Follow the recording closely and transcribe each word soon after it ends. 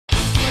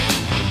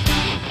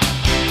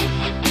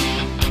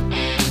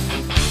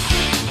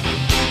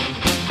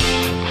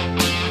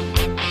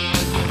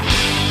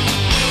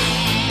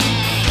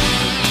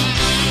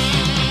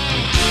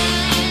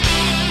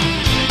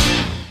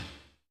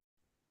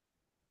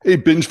Hey,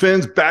 Binge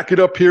fans, back it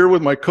up here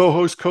with my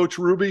co-host, Coach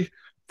Ruby,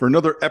 for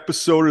another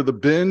episode of the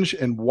Binge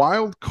and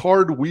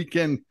Wildcard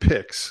Weekend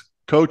Picks.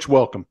 Coach,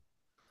 welcome.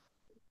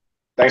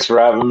 Thanks for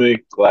having me.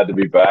 Glad to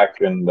be back,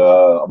 and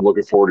I'm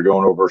looking forward to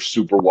going over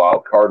Super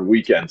Wild Card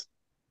Weekend.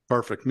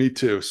 Perfect. Me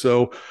too.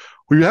 So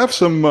we have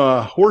some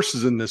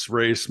horses in this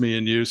race, me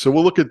and you. So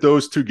we'll look at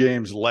those two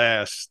games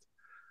last.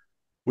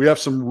 We have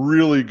some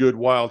really good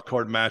wild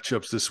card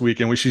matchups this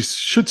weekend. We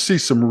should see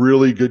some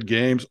really good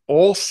games.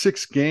 All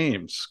six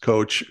games,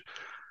 Coach,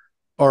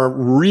 are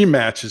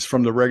rematches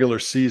from the regular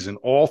season.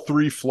 All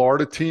three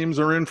Florida teams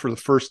are in for the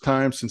first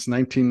time since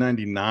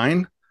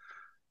 1999.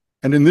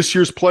 And in this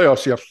year's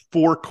playoffs, you have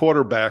four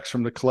quarterbacks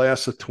from the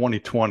class of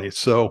 2020.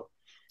 So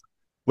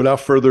without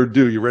further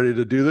ado, you ready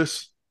to do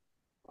this?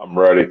 I'm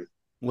ready.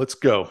 Let's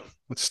go.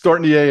 Let's start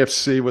in the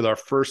AFC with our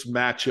first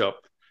matchup.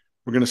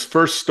 We're going to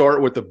first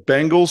start with the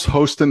Bengals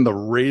hosting the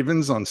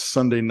Ravens on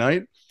Sunday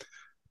night.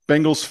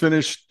 Bengals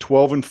finished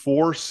 12-4,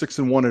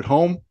 6-1 at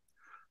home.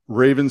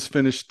 Ravens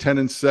finished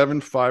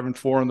 10-7,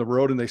 5-4 on the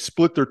road, and they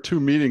split their two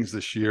meetings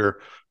this year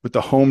with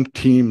the home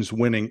teams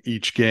winning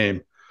each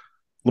game.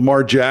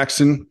 Lamar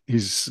Jackson,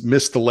 he's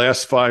missed the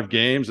last five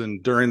games,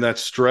 and during that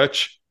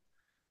stretch,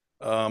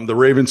 the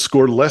Ravens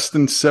scored less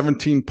than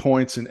 17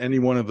 points in any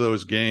one of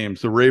those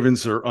games. The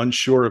Ravens are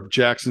unsure if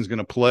Jackson's going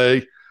to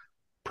play,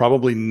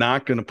 probably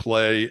not going to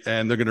play,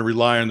 and they're going to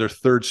rely on their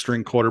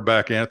third-string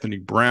quarterback, Anthony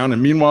Brown.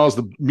 And meanwhile,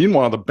 the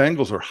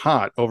Bengals are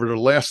hot over the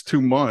last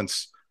 2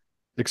 months.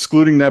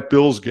 Excluding that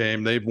Bills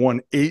game, they've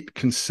won 8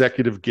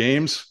 consecutive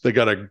games. They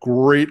got a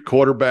great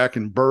quarterback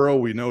in Burrow.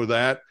 We know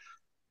that.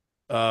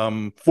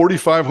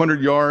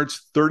 4,500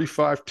 yards,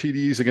 35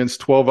 TDs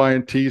against 12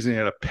 INTs, and he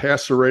had a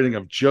passer rating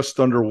of just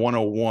under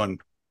 101.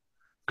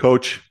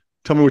 Coach,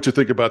 tell me what you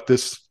think about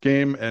this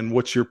game and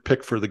what's your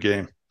pick for the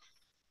game.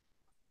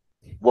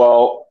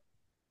 Well,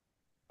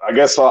 I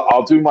guess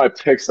I'll do my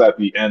picks at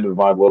the end of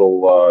my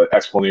little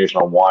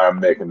explanation on why I'm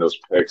making those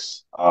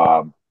picks.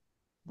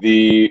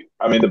 The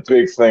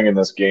big thing in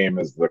this game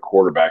is the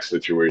quarterback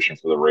situation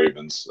for the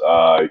Ravens.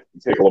 You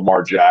take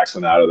Lamar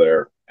Jackson out of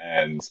there,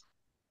 and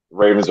the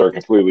Ravens are a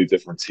completely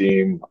different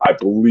team. I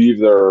believe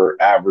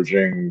they're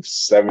averaging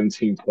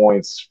 17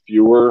 points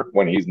fewer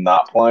when he's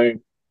not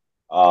playing.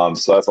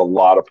 So that's a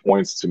lot of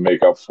points to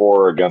make up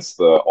for against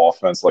the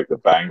offense like the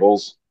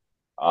Bengals.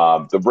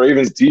 The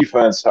Ravens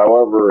defense,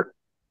 however,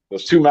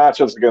 those two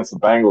matchups against the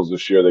Bengals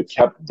this year, they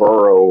kept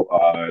Burrow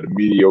at a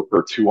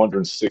mediocre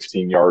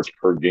 216 yards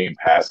per game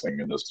passing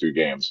in those two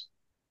games,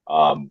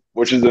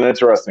 which is an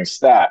interesting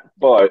stat.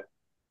 But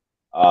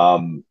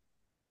I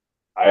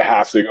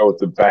have to go with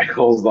the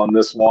Bengals on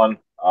this one.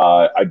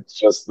 I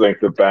just think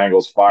the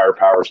Bengals'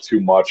 firepower is too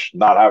much.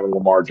 Not having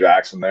Lamar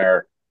Jackson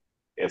there,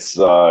 it's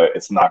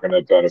not going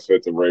to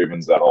benefit the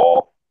Ravens at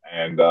all.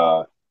 And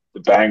the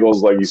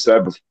Bengals, like you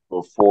said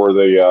before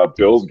the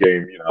Bills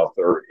game,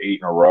 they're 8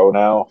 in a row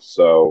now,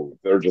 so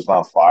they're just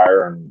on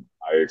fire, and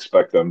I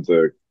expect them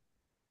to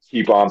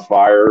keep on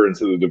fire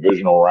into the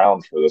divisional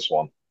round for this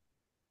one.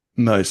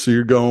 Nice. So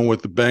you're going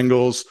with the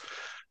Bengals.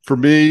 For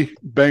me,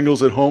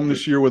 Bengals at home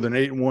this year with an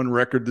 8-1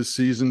 record this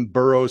season.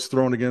 Burrow's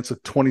thrown against a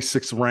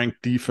 26th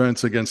ranked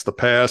defense against the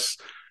pass.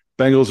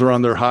 Bengals are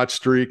on their hot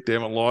streak. They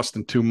haven't lost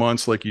in 2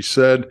 months, like you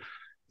said.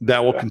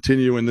 That will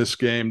continue in this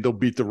game. They'll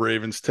beat the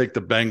Ravens, take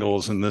the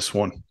Bengals in this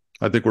one.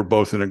 I think we're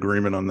both in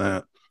agreement on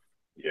that.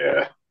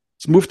 Yeah.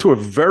 Let's move to a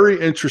very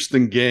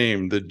interesting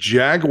game. The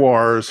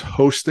Jaguars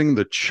hosting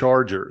the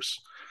Chargers.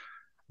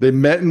 They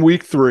met in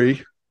week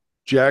 3.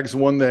 Jags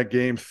won that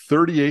game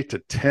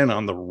 38-10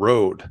 on the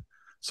road.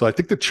 So I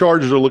think the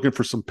Chargers are looking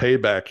for some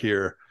payback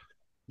here.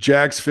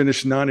 Jags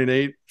finished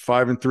 9-8,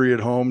 5-3 at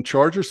home.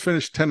 Chargers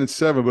finished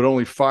 10-7, but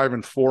only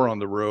 5-4 on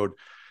the road.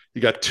 You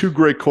got two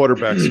great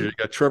quarterbacks here. You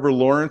got Trevor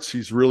Lawrence.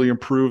 He's really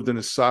improved in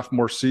his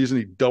sophomore season.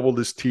 He doubled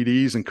his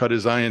TDs and cut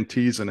his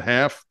INTs in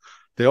half.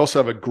 They also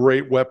have a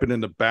great weapon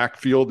in the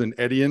backfield in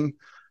Etienne,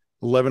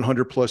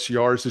 1,100 plus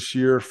yards this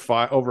year,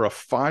 over a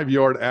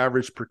 5-yard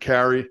average per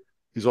carry.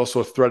 He's also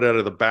a threat out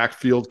of the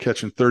backfield,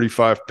 catching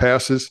 35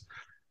 passes.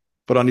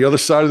 But on the other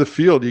side of the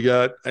field, you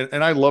got,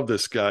 and I love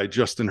this guy,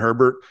 Justin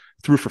Herbert,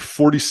 threw for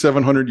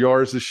 4,700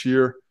 yards this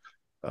year,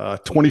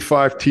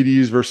 25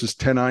 TDs versus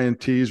 10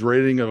 INTs,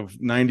 rating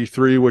of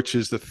 93, which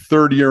is the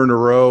third year in a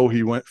row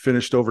he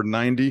finished over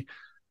 90.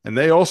 And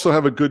they also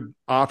have a good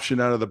option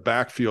out of the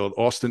backfield,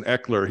 Austin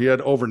Eckler. He had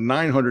over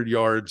 900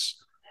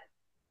 yards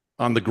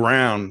on the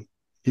ground.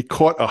 He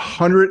caught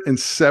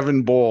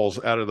 107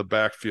 balls out of the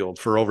backfield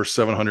for over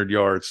 700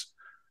 yards.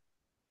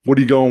 What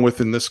are you going with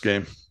in this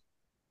game?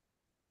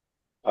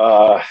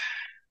 Uh,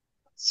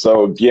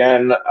 so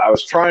again, I'm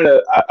trying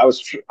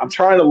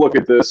to look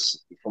at this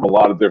from a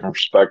lot of different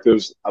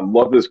perspectives. I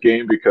love this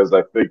game because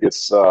I think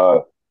it's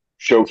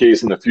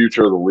showcasing the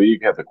future of the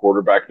league at the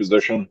quarterback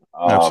position.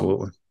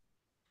 Absolutely.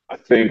 I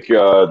think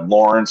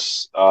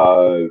Lawrence.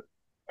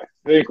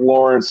 It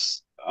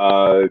was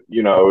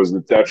a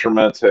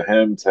detriment to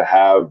him to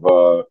have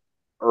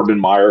Urban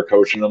Meyer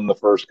coaching him the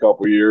first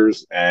couple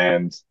years,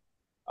 and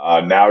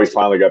Now he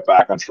finally got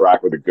back on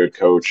track with a good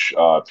coach.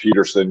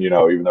 Peterson, even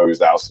though he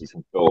was ousted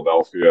from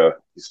Philadelphia,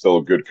 he's still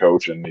a good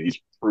coach, and he's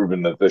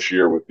proven that this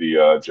year with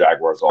the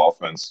Jaguars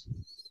offense.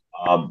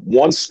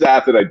 One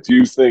stat that I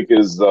do think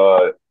is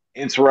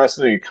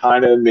interesting and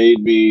kind of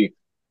made me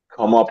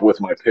come up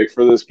with my pick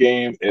for this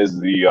game is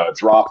the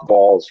drop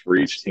balls for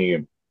each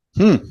team.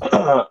 Hmm.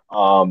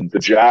 The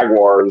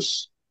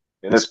Jaguars,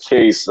 in this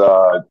case,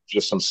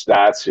 just some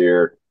stats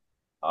here.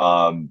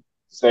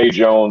 Zay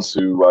Jones,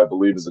 who I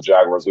believe is the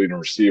Jaguars' leading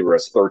receiver,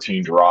 has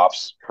 13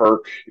 drops.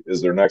 Kirk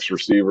is their next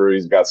receiver.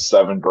 He's got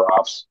 7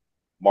 drops.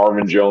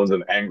 Marvin Jones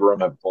and Engram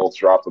have both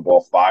dropped the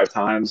ball 5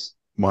 times.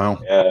 Wow.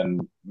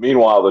 And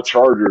meanwhile, the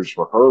Chargers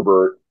for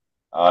Herbert,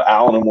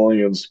 Allen and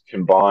Williams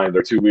combined,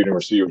 their 2 leading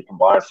receivers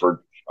combined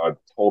for a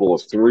total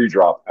of 3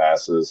 drop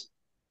passes.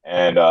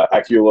 And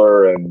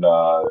Eckler and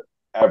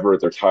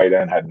Everett, their tight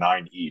end, had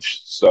 9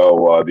 each.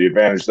 So the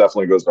advantage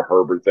definitely goes to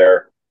Herbert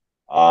there.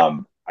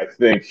 I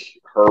think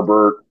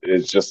Herbert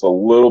is just a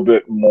little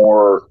bit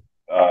more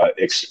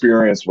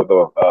experienced with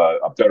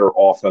a better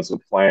offensive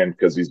plan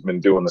because he's been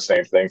doing the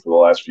same thing for the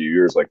last few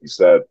years, like you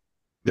said.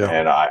 Yeah.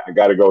 And I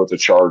got to go with the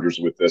Chargers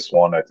with this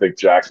one. I think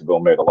Jacksonville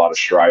made a lot of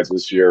strides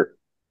this year,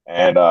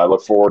 and I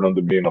look forward to them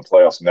to being in the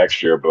playoffs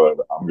next year, but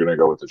I'm going to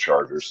go with the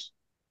Chargers.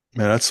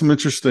 Man, that's some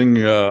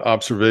interesting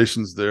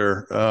observations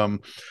there.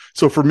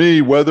 So for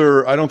me,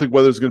 I don't think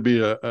weather is going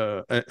to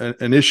be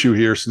an issue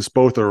here since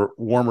both are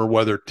warmer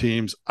weather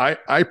teams.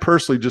 I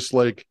personally just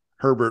like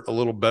Herbert a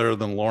little better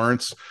than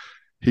Lawrence.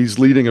 He's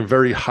leading a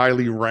very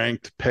highly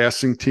ranked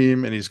passing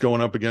team, and he's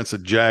going up against a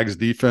Jags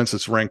defense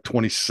that's ranked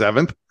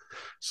 27th.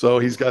 So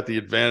he's got the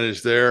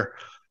advantage there.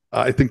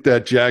 I think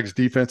that Jags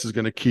defense is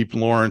going to keep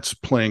Lawrence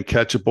playing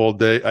catch up all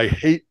day. I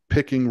hate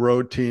picking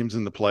road teams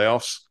in the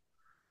playoffs,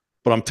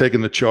 but I'm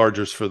taking the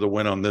Chargers for the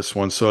win on this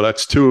one. So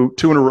that's two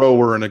in a row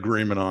we're in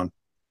agreement on.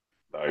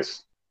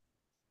 Nice.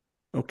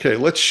 Okay,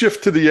 let's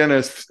shift to the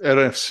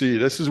NFC.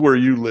 This is where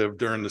you live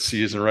during the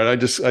season, right? I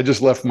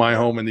just left my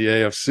home in the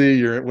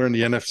AFC. We're in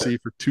the NFC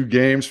for 2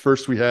 games.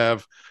 First, we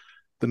have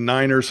the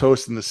Niners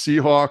hosting the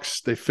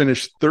Seahawks. They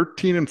finished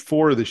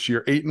 13-4 this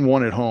year,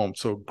 8-1 at home.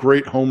 So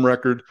great home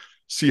record.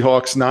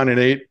 Seahawks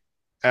 9-8,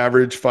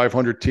 average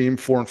 500 team,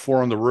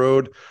 4-4 on the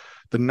road.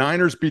 The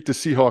Niners beat the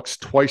Seahawks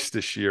twice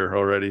this year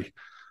already.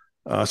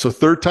 So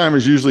third time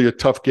is usually a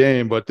tough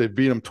game, but they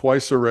beat them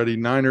twice already.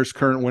 Niners'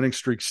 current winning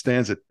streak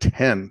stands at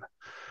 10.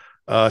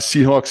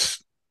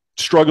 Seahawks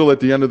struggle at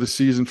the end of the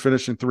season,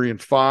 finishing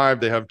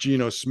 3-5. They have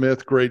Geno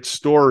Smith, great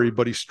story,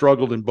 but he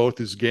struggled in both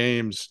his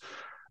games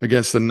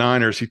against the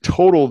Niners. He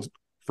totaled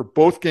for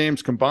both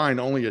games combined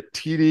only a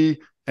TD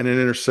and an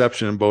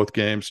interception in both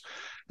games.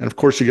 And of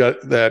course, you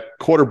got that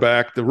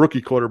quarterback, the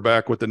rookie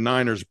quarterback with the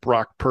Niners,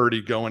 Brock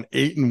Purdy, going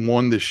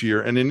 8-1 this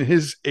year. And in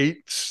his 8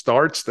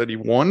 starts that he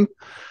won,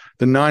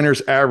 the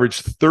Niners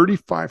averaged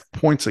 35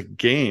 points a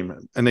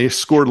game, and they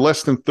scored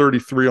less than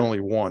 33 only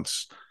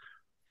once.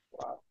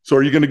 So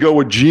are you going to go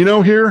with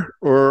Geno here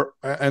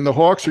and the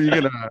Hawks?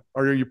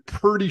 Are you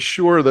pretty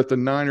sure that the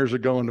Niners are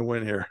going to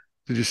win here?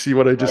 Did you see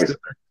what I just did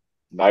there?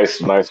 Nice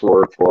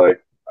wordplay.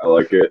 I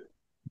like it.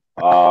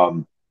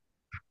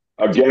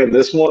 Again,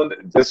 this one,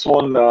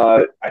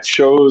 I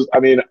chose. I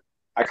mean,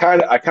 I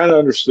kind of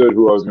understood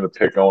who I was going to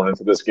pick going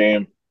into this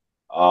game,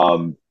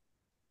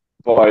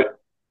 but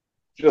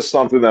just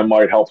something that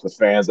might help the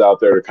fans out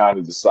there to kind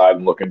of decide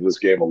and look into this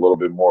game a little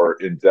bit more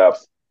in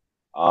depth.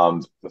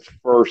 The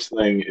first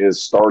thing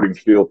is starting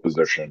field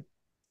position.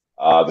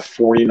 The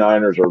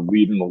 49ers are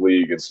leading the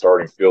league in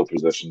starting field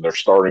position. They're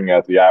starting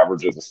at the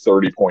average of the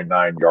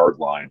 30.9 yard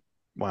line.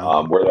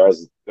 Wow.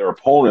 Whereas their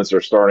opponents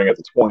are starting at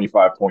the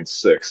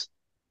 25.6.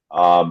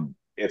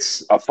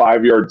 It's a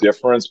 5-yard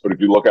difference, but if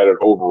you look at it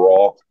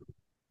overall,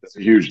 it's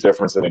a huge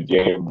difference in a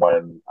game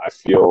when I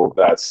feel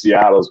that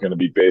Seattle is going to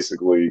be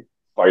basically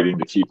fighting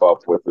to keep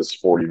up with this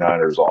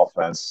 49ers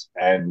offense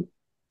and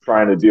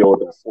trying to deal with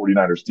that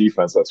 49ers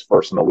defense that's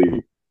first in the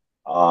league.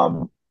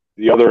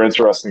 The other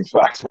interesting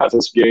fact about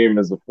this game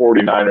is the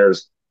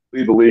 49ers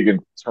lead the league in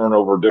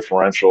turnover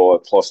differential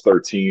at plus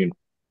 13.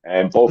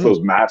 And both those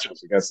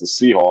matchups against the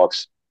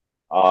Seahawks,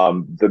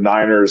 the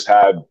Niners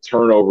had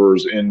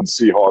turnovers in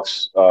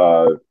Seahawks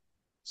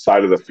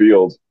side of the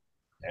field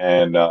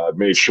and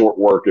made short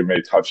work and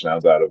made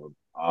touchdowns out of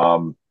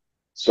them.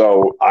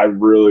 So I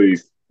really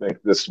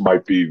think this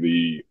might be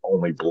the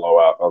only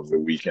blowout of the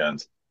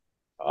weekend.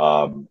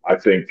 I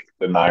think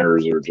the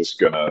Niners are just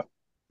going to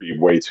be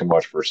way too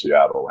much for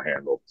Seattle to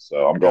handle.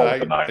 So I'm going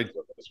with the Niners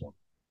on this one.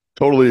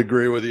 Totally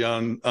agree with you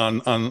on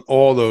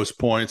all those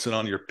points and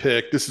on your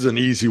pick. This is an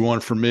easy one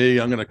for me.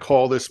 I'm going to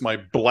call this my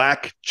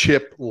black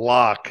chip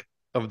lock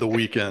of the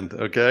weekend.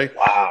 Okay.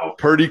 Wow.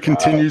 Purdy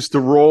continues to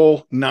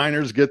roll.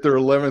 Niners get their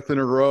 11th in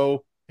a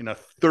row in a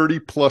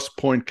 30-plus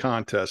point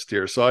contest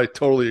here. So I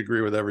totally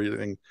agree with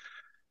everything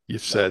you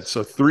said.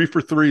 So 3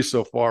 for 3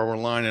 so far. We're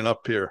lining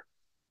up here.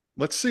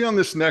 Let's see on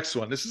this next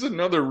one. This is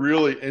another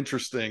really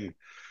interesting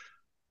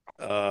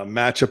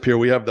matchup here.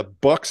 We have the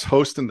Bucks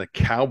hosting the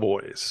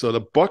Cowboys. So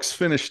the Bucks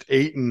finished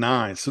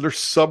 8-9, so they're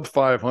sub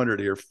 500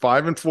 here,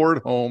 5-4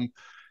 at home.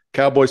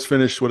 Cowboys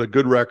finished with a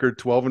good record,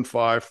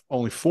 12-5,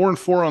 only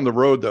 4-4 on the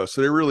road though,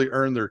 so they really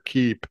earned their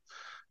keep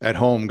at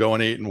home,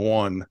 going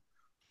 8-1.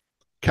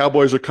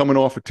 Cowboys are coming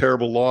off a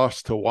terrible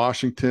loss to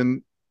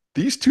Washington.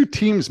 These two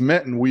teams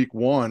met in week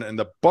 1, and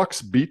the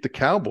Bucs beat the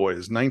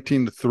Cowboys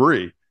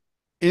 19-3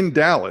 in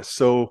Dallas.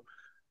 So,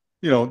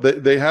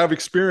 they have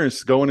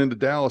experience going into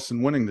Dallas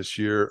and winning this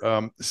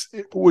year.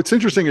 What's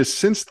interesting is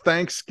since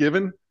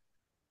Thanksgiving,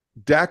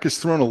 Dak has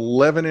thrown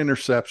 11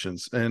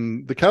 interceptions,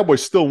 and the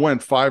Cowboys still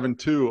went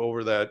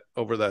 5-2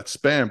 over that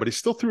span, but he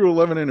still threw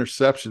 11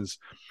 interceptions.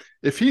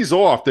 If he's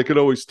off, they could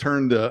always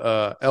turn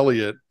to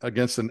Elliott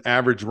against an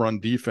average run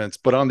defense.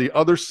 But on the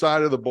other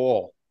side of the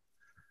ball,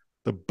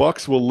 the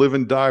Bucs will live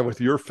and die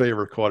with your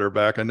favorite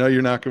quarterback. I know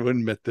you're not going to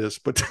admit this,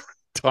 but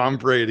Tom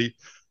Brady.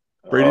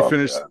 Brady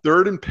finished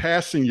third in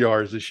passing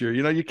yards this year.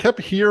 You kept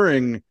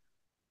hearing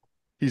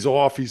he's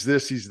off, he's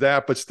this, he's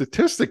that. But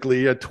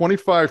statistically, he had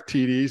 25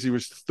 TDs. He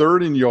was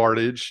third in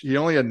yardage. He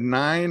only had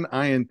 9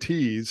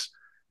 INTs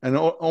and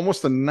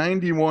almost a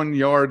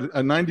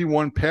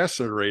 91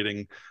 passer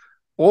rating,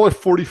 all at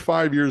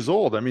 45 years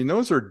old. I mean,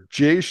 those are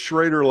Jay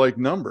Schrader-like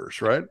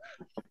numbers, right?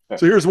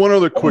 So here's one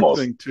other quick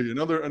thing too.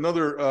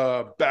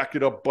 Another back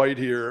it up bite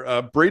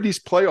here. Brady's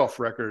playoff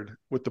record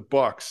with the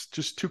Bucs,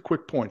 just 2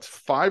 quick points: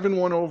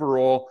 5-1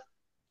 overall,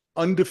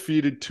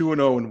 undefeated,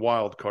 2-0 in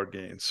wild card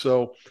games.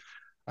 So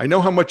I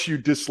know how much you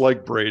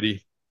dislike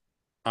Brady.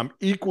 I'm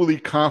equally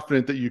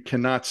confident that you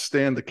cannot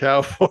stand the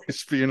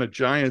Cowboys, being a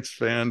Giants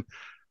fan.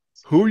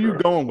 Who are you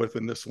going with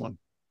in this one?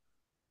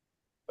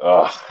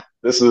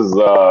 This is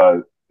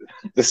the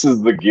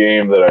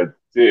game that I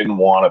didn't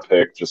want to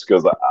pick just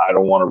because I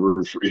don't want to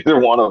root for either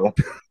one of them.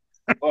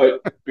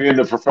 But being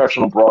the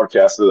professional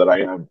broadcaster that I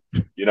am,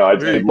 I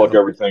did look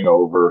everything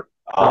over.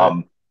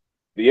 Right.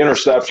 The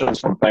interceptions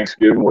from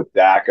Thanksgiving with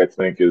Dak, I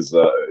think, is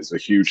a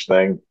huge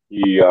thing.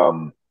 He,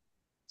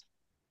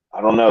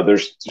 I don't know.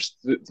 There's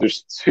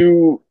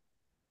two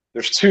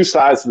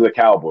sides to the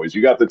Cowboys.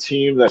 You got the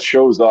team that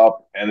shows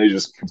up and they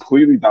just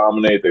completely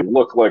dominate. They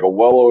look like a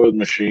well-oiled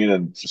machine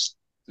and just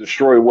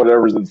destroy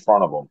whatever's in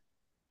front of them.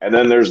 And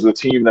then there's the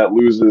team that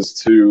loses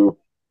to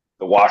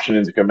the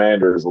Washington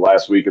Commanders the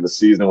last week of the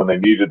season when they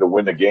needed to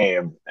win the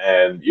game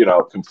and,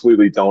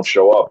 completely don't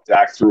show up.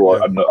 Dak threw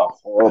a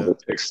horrible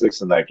pick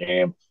 6 in that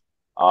game.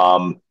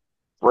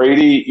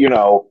 Brady,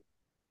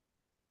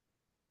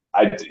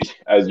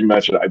 as you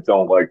mentioned, I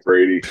don't like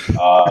Brady.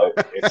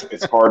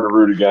 It's hard to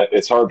root against.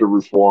 It's hard to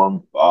root for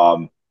him.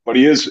 But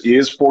he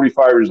is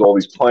 45 years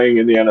old. He's playing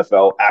in the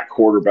NFL at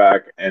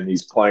quarterback, and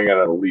he's playing at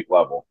an elite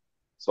level.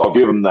 So I'll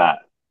give him that.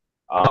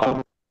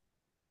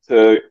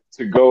 To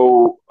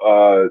go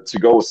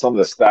with some of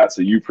the stats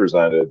that you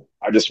presented,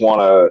 I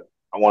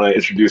want to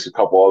introduce a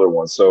couple other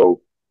ones.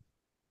 So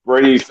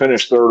Brady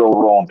finished third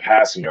overall in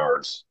passing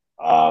yards,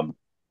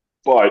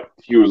 but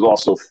he was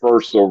also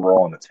first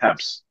overall in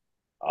attempts,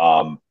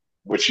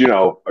 which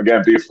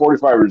again, being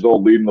 45 years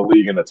old, leading the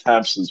league in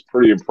attempts is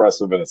pretty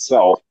impressive in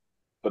itself.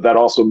 But that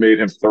also made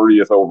him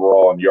 30th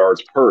overall in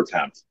yards per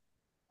attempt.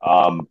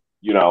 And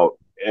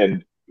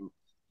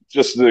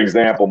just as an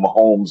example,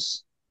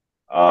 Mahomes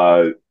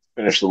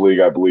finished the league,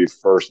 I believe,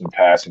 first in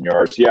passing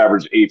yards. He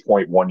averaged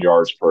 8.1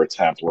 yards per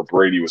attempt, where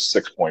Brady was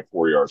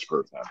 6.4 yards per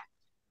attempt.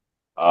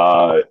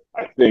 I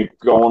think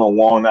going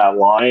along that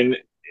line,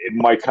 it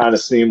might kind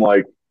of seem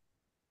like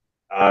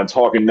I'm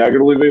talking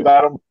negatively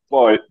about him,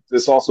 but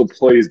this also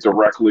plays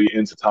directly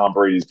into Tom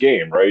Brady's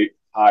game, right?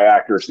 High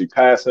accuracy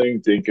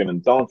passing, dinking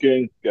and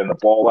dunking, getting the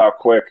ball out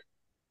quick.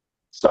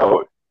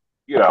 So,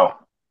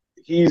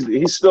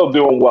 he's still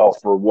doing well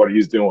for what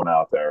he's doing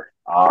out there.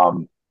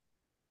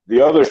 The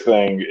other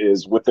thing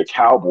is with the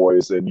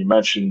Cowboys, and you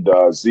mentioned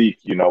Zeke,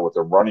 with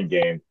the running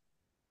game,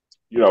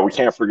 we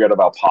can't forget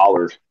about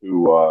Pollard,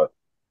 who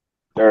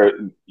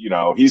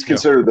he's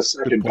considered the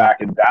second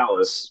back in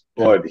Dallas,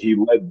 but he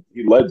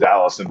led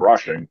Dallas in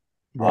rushing.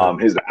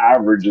 Right. His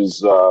average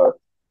is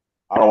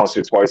I don't want to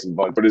say twice as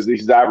much, but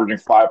he's averaging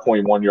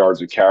 5.1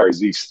 yards a carry.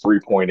 Zeke's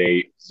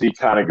 3.8. Zeke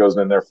kind of goes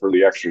in there for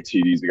the extra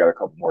TDs. He got a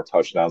couple more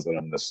touchdowns than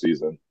him this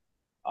season.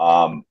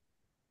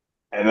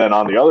 And then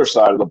on the other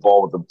side of the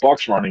ball with the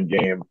Bucs running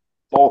game,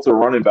 both the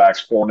running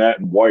backs, Fournette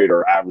and White,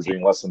 are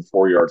averaging less than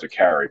 4 yards a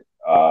carry.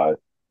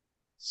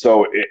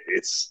 So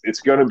it's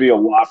going to be a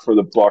lot for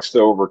the Bucs to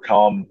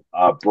overcome.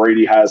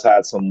 Brady has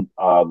had some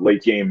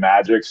late game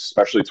magic,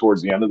 especially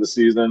towards the end of the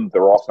season.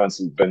 Their offense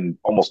has been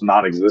almost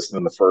non-existent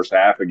in the first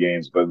half of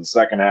games, but in the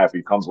second half,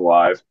 he comes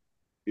alive.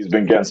 He's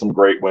been getting some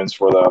great wins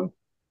for them.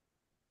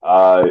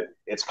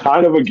 It's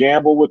kind of a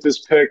gamble with this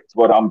pick,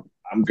 but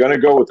I'm going to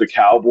go with the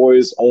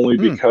Cowboys only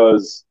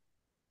because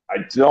I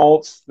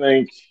don't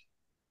think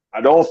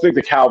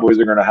the Cowboys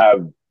are going to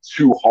have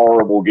 2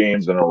 horrible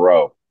games in a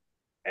row.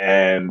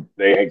 And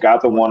they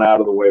got the one out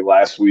of the way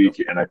last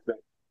week, and I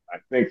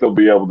think they'll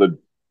be able to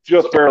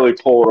just barely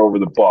pull it over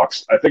the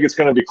Bucs. I think it's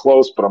going to be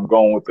close, but I'm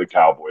going with the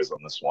Cowboys on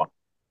this one.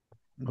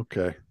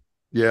 Okay.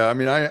 Yeah, I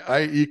mean,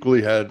 I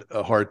equally had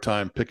a hard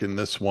time picking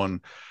this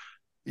one.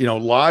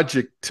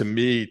 logic to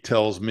me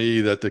tells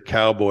me that the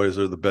Cowboys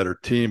are the better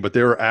team, but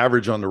they were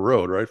average on the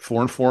road, right?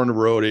 4-4 on the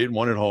road,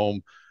 8-1 at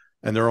home,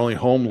 and their only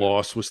home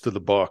loss was to the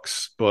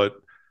Bucks. But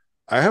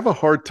I have a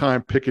hard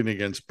time picking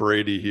against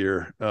Brady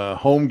here.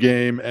 Home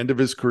game, end of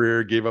his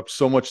career, gave up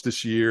so much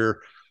this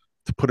year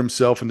to put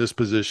himself in this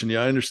position.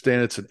 Yeah, I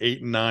understand it's an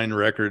 8-9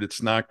 record.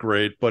 It's not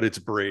great, but it's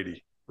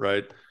Brady,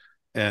 right?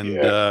 And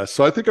Yeah,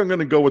 so I think I'm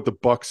going to go with the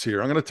Bucks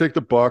here. I'm going to take the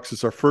Bucks.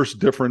 It's our first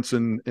difference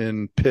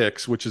in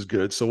picks, which is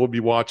good. So we'll be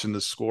watching the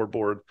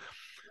scoreboard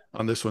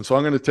on this one. So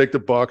I'm going to take the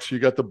Bucks. You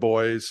got the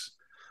boys.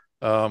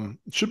 It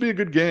should be a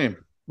good game.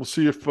 We'll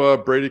see if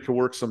Brady can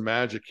work some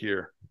magic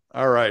here.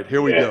 All right,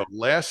 here we yeah. go.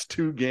 Last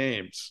two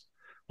games.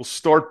 We'll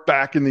start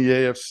back in the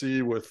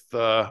AFC with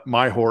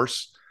my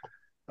horse.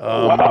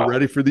 Oh You wow.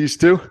 ready for these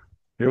two?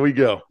 Here we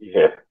go.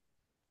 Yeah,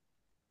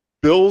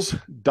 Bills,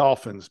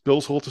 Dolphins.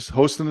 Bills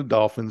hosting the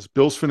Dolphins.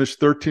 Bills finished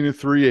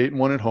 13-3,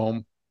 8-1 at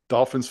home.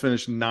 Dolphins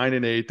finished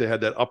 9-8. They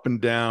had that up and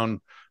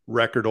down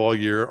record all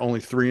year, only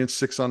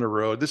 3-6 on the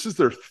road. This is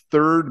their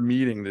third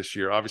meeting this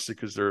year, obviously,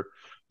 because they're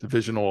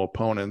divisional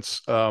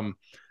opponents.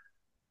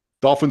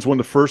 Dolphins won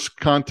the first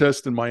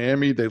contest in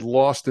Miami. They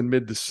lost in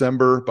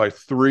mid-December by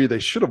 3. They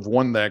should have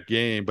won that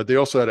game, but they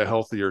also had a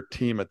healthier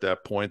team at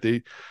that point.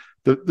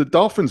 The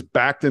Dolphins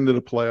backed into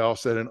the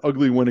playoffs. They had an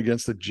ugly win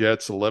against the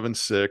Jets,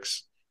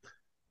 11-6.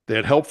 They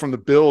had help from the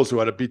Bills, who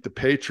had to beat the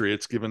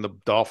Patriots, giving the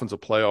Dolphins a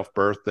playoff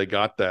berth. They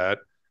got that.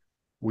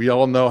 We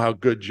all know how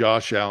good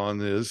Josh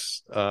Allen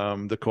is,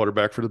 the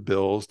quarterback for the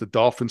Bills. The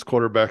Dolphins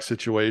quarterback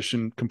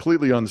situation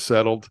completely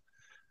unsettled.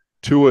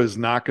 Tua is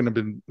not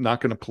going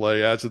to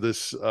play as of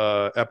this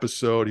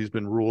episode. He's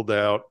been ruled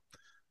out.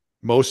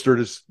 Mostert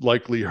is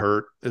likely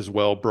hurt as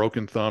well,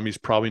 broken thumb. He's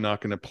probably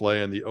not going to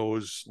play. And the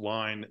O's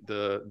line,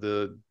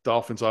 the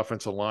Dolphins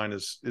offensive line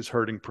is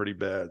hurting pretty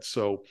bad.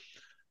 So,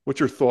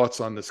 what's your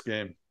thoughts on this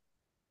game?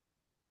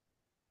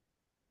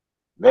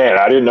 man,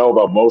 I didn't know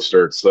about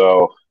Mostert,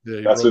 so Yeah,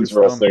 he that's broke his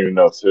thumb. interesting to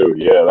know too.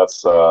 Yeah,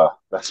 that's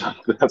that's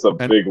a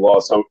And big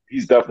loss. So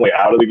he's definitely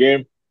out of the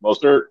game,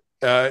 Mostert.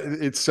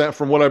 it's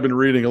from what I've been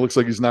reading, it looks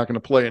like he's not going to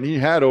play. And he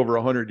had over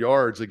 100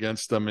 yards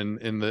against them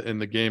in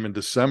the game in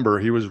December.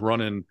 He was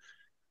running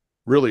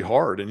really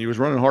hard, and he was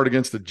running hard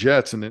against the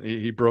Jets, and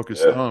he broke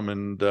his Yeah, thumb.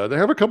 And they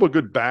have a couple of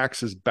good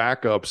backs as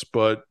backups,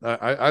 but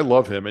I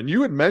love him. And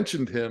you had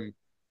mentioned him,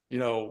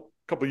 a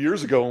couple of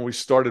years ago when we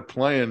started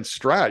playing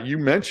Strat. You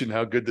mentioned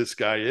how good this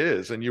guy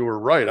is, and you were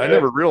right. I yeah,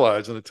 never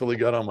realized it until he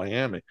got on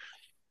Miami.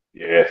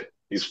 yeah.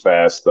 He's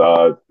fast.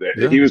 Yeah,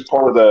 He was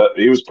part of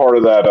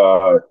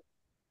that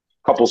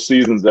couple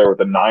seasons there with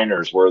the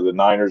Niners, where the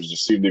Niners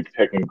just seemed to be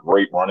picking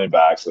great running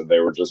backs, and they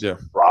were just yeah,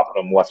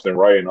 dropping them left and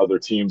right, and other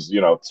teams,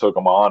 took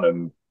them on,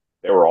 and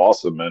they were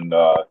awesome. And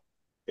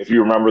if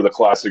you remember the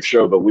classic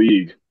show, The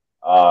League,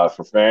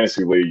 for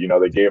Fantasy League,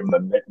 they gave him the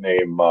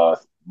nickname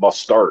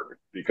Must Start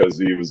because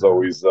he was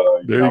always,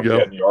 there you go.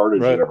 getting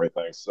yardage and Right.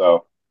 everything.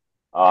 So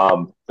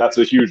that's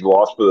a huge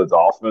loss for the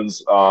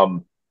Dolphins.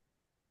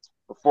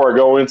 Before I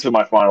go into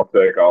my final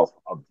pick,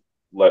 I'll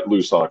let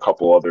loose on a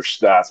couple other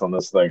stats on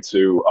this thing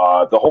too.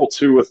 The whole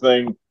Tua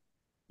thing,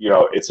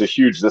 it's a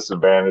huge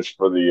disadvantage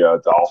for the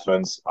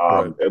Dolphins.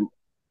 Right.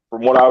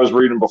 From what I was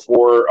reading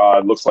before,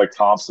 it looks like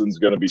Thompson's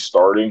going to be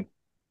starting,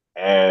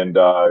 and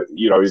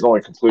he's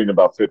only completing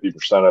about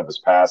 50% of his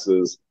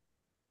passes.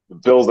 The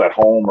Bills at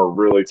home are a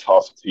really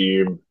tough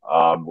team.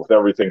 With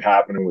everything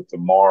happening with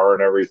DeMar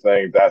and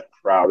everything, that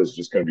crowd is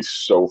just going to be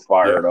so Yeah.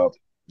 fired up.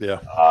 Yeah.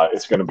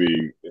 It's going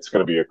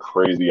to be a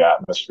crazy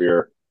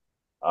atmosphere.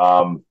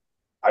 Um,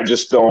 I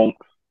just don't.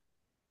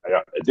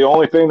 The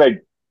only thing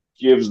that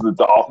gives the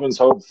Dolphins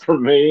hope for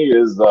me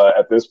is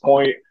at this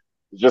point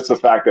just the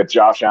fact that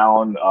Josh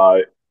Allen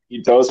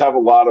he does have a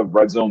lot of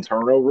red zone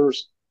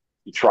turnovers.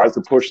 He tries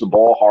to push the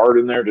ball hard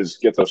in there to just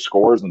get those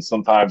scores, and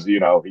sometimes he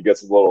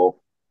gets a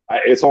little.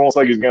 It's almost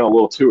like he's getting a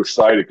little too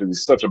excited because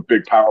he's such a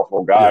big,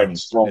 powerful guy, Yeah. and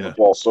he's throwing the Yeah.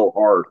 ball so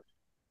hard,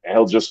 and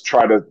he'll just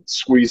try to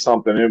squeeze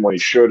something in when he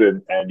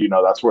shouldn't, and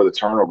that's where the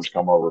turnovers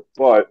come over.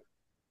 But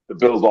the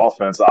Bills'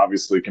 offense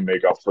obviously can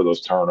make up for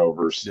those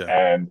turnovers. Yeah.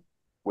 And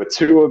with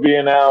Tua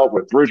being out,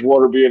 with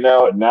Bridgewater being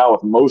out, and now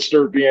with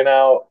Mostert being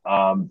out,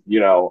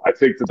 I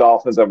think the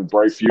Dolphins have a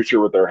bright future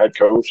with their head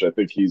coach. I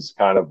think he's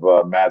kind of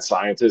a mad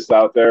scientist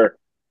out there.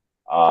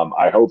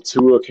 I hope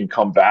Tua can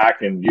come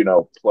back and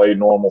play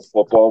normal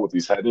football with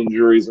these head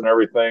injuries and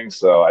everything.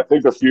 So I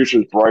think the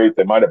future's bright.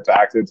 They might have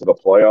backed into the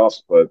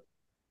playoffs, but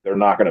they're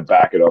not going to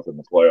back it up in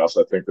the playoffs.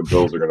 I think the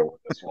Bills are going to win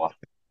this one.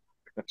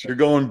 So you're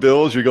going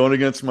Bills. You're going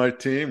against my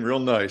team. Real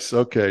nice.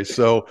 Okay.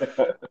 So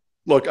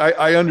look,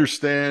 I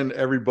understand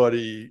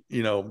everybody,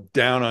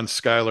 down on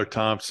Skylar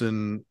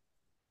Thompson.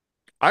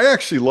 I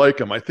actually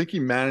like him. I think he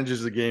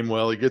manages the game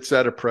well. He gets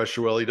out of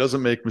pressure well. He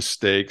doesn't make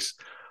mistakes.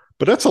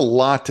 But that's a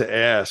lot to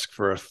ask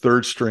for a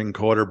third string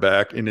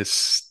quarterback in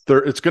his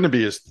third. It's going to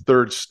be his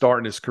third start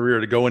in his career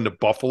to go into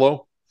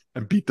Buffalo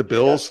and beat the Yeah,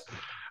 Bills.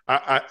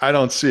 I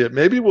don't see it.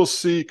 Maybe we'll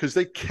see because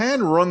they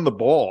can run the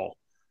ball.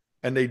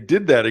 And they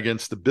did that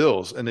against the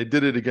Bills, and they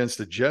did it against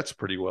the Jets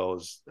pretty well.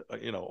 As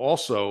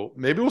also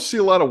maybe we'll see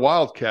a lot of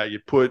Wildcat. You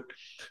put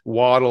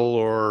Waddle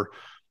or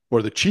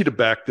the cheetah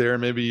back there.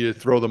 Maybe you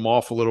throw them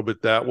off a little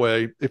bit that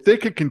way. If they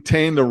could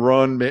contain the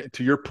run,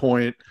 to your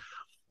point,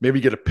 maybe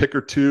get a pick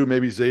or two.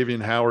 Maybe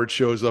Xavier Howard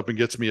shows up and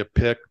gets me a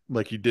pick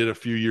like he did a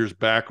few years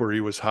back where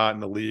he was hot in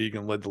the league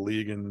and led the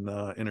league in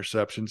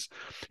interceptions.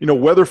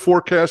 Weather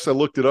forecast, I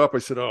looked it up. I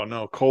said, oh,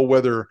 no, cold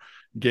weather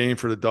game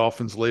for the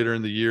Dolphins later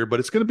in the year. But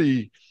it's going to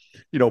be,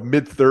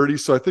 mid-30s,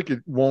 so I think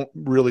it won't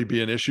really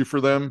be an issue for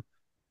them.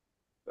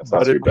 That's not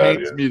But too it bad.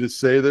 pains me to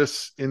say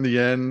this. In the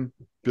end,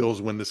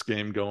 Bills win this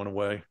game going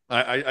away.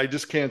 I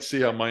just can't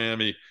see how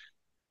Miami –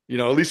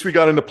 at least we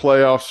got into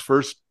playoffs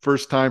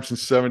first time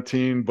since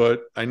 17,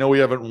 but I know we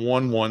haven't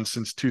won one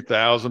since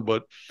 2000,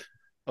 but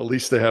at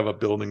least they have a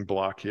building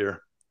block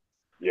here.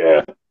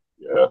 Yeah.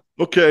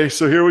 Okay,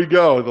 so here we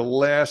go. The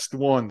last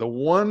one, the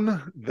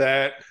one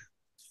that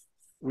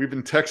we've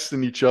been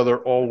texting each other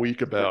all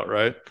week about,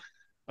 right?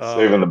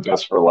 Saving the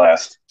best for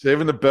last.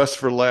 Saving the best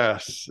for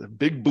last.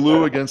 Big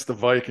Blue against the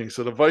Vikings.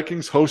 So the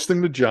Vikings hosting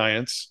the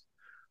Giants.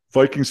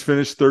 Vikings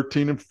finished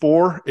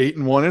 13-4,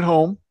 8-1 at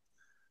home.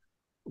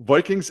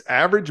 Vikings'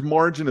 average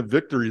margin of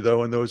victory,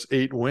 though, in those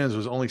 8 wins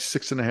was only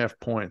 6.5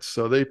 points.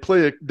 So they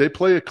play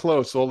it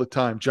close all the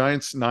time.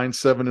 Giants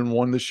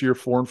 9-7-1 this year,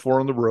 4-4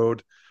 on the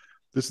road.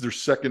 This is their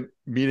second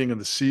meeting of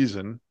the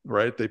season,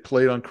 right? They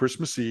played on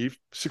Christmas Eve,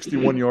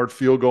 61-yard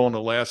field goal on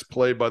the last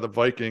play by the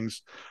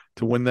Vikings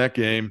to win that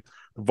game.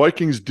 The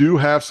Vikings do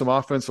have some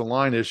offensive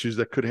line issues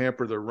that could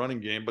hamper their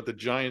running game, but the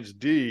Giants'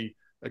 D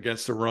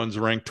against the runs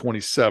ranked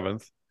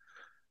 27th.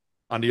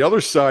 On the other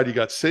side, you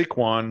got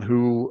Saquon,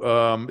 who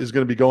is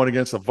going to be going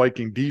against a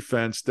Viking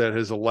defense that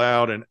has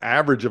allowed an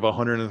average of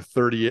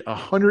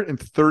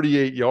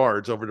 138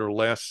 yards over their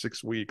last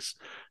 6 weeks.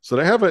 So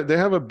they have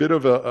a bit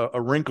of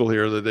a wrinkle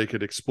here that they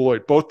could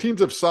exploit. Both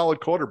teams have solid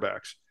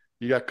quarterbacks.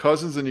 You got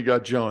Cousins and you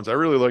got Jones. I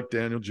really like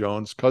Daniel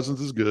Jones. Cousins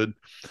is good.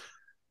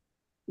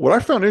 What I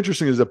found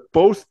interesting is that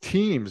both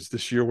teams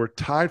this year were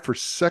tied for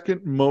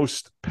second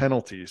most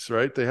penalties,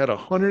 right? They had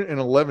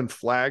 111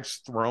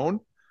 flags thrown.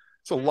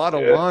 It's a lot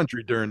of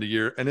laundry during the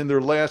year. And in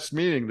their last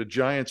meeting, the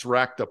Giants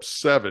racked up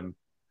 7.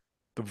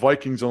 The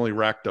Vikings only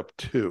racked up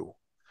 2.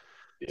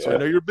 Yeah. So I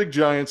know you're a big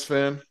Giants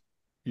fan.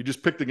 You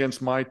just picked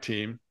against my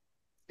team.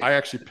 I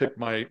actually picked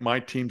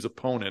my team's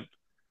opponent.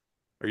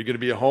 Are you going to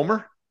be a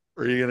homer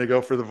or are you going to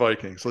go for the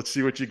Vikings? Let's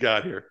see what you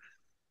got here.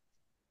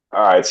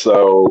 All right.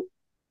 So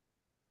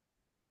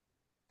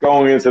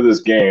going into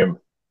this game,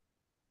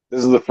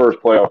 this is the first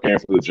playoff game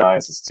for the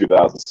Giants since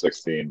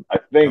 2016. I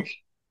think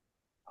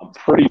I'm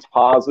pretty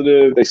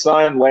positive they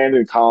signed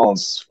Landon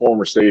Collins,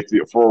 former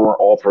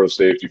All-Pro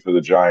safety for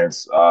the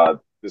Giants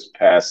this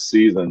past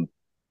season.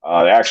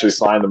 They actually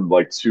signed him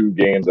like 2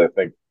 games, I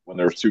think, when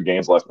there was 2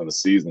 games left in the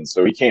season.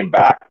 So he came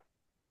back,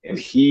 and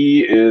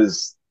he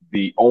is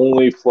the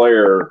only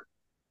player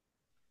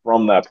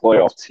from that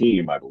playoff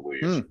team, I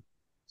believe.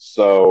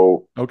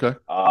 So okay,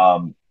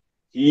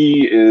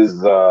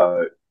 he's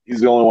the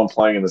only one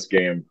playing in this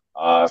game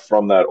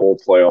from that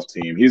old playoff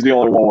team. He's the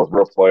only one with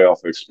real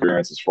playoff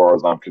experience as far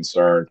as I'm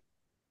concerned.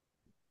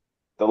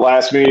 The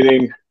last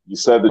meeting, you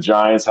said the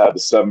Giants had the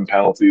 7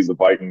 penalties. The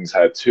Vikings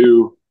had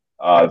 2.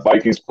 The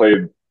Vikings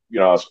played,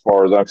 as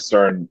far as I'm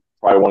concerned,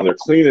 probably one of their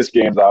cleanest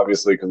games,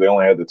 obviously, because they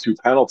only had the 2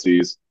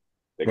 penalties.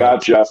 They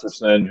got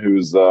Jefferson,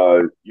 who's,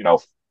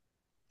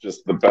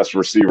 just the best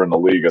receiver in the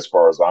league as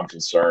far as I'm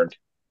concerned.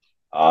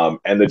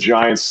 And the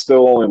Giants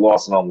still only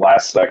lost on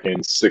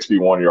last-second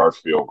 61-yard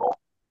field goal.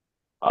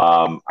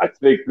 I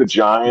think the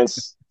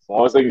Giants, as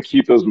long as they can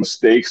keep those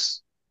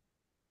mistakes,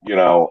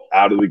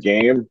 out of the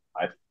game,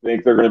 I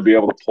think they're going to be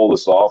able to pull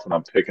this off, and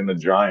I'm picking the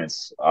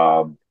Giants.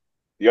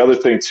 The other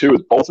thing, too,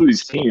 is both of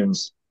these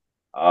teams,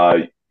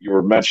 you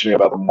were mentioning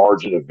about the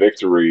margin of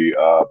victory,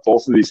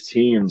 both of these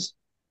teams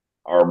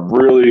are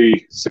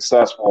really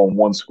successful in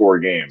one-score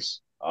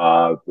games.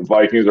 The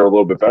Vikings are a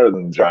little bit better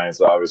than the Giants,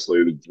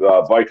 obviously.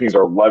 The Vikings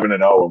are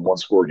 11-0 in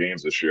one-score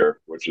games this year,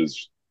 which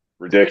is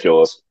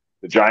ridiculous.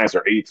 The Giants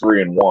are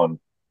 8-3-1,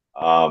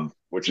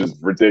 which is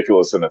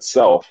ridiculous in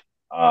itself.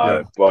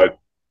 But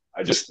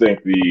I just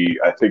think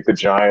the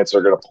Giants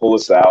are going to pull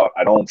this out.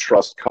 I don't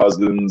trust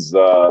Cousins'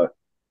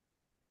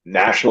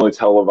 nationally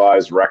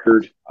televised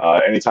record.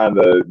 Anytime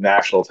the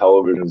national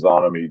television's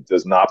on him, he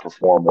does not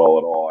perform well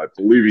at all. I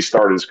believe he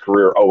started his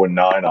career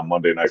 0-9 on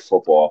Monday Night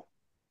Football.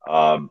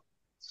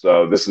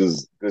 So this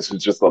is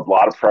just a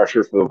lot of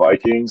pressure for the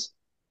Vikings.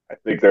 I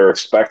think they're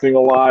expecting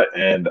a lot,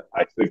 and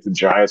I think the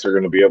Giants are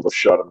going to be able to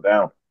shut them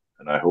down,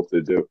 and I hope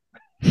they do.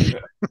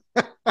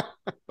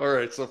 All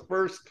right, so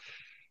first,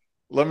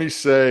 let me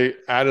say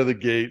out of the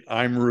gate,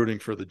 I'm rooting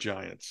for the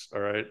Giants,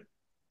 all right?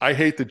 I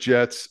hate the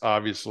Jets,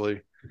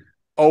 obviously.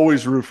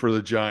 Always root for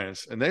the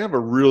Giants, and they have a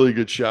really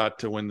good shot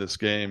to win this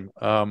game.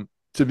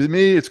 To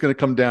me, it's going to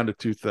come down to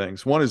 2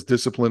 things. One is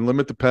discipline,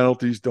 limit the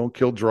penalties, don't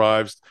kill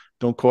drives,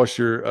 don't cost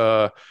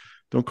your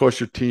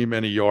team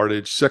any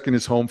yardage. Second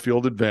is home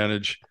field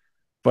advantage.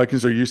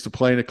 Vikings are used to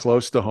playing it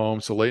close to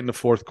home, so late in the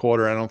fourth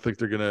quarter, I don't think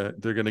they're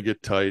gonna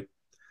get tight.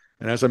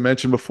 And as I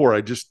mentioned before,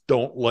 I just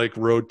don't like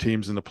road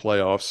teams in the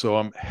playoffs. So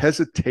I'm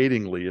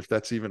hesitatingly, if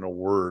that's even a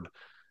word,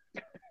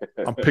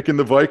 I'm picking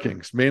the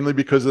Vikings mainly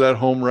because of that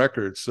home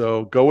record.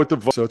 So go with the.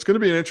 So it's going to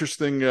be an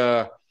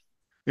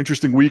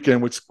interesting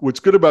weekend. What's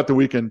good about the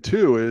weekend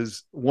too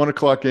is 1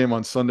 o'clock game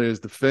on Sunday is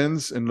the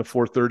Finns and the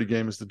 4:30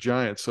 game is the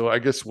Giants. So I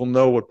guess we'll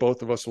know what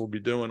both of us will be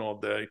doing all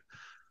day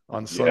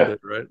on Yeah. Sunday,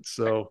 right?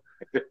 So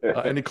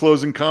any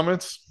closing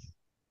comments?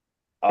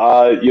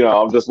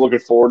 I'm just looking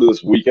forward to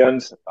this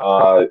weekend.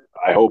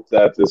 I hope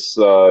that this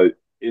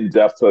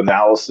in-depth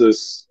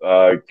analysis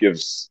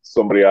gives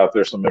somebody out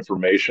there some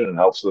information and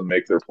helps them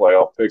make their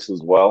playoff picks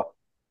as well.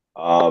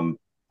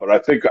 But I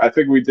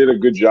think we did a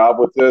good job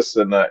with this,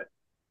 and I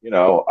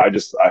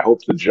hope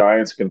the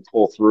Giants can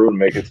pull through and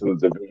make it to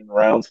the division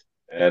round.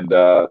 And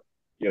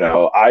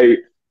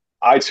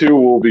I too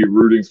will be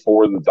rooting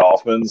for the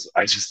Dolphins.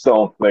 I just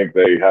don't think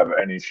they have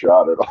any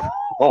shot at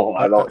all.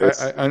 I don't.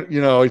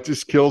 It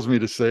just kills me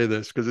to say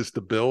this because it's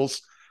the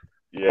Bills.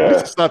 At least Yeah,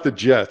 it's not the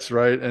Jets,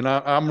 right? And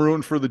I'm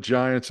rooting for the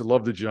Giants. I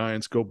love the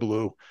Giants. Go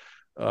blue.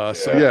 So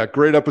yeah. yeah,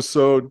 great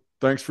episode.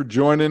 Thanks for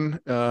joining.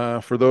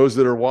 For those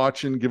that are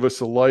watching, give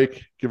us a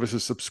like, give us a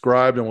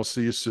subscribe, and we'll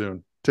see you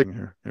soon. Take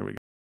here. Here we go.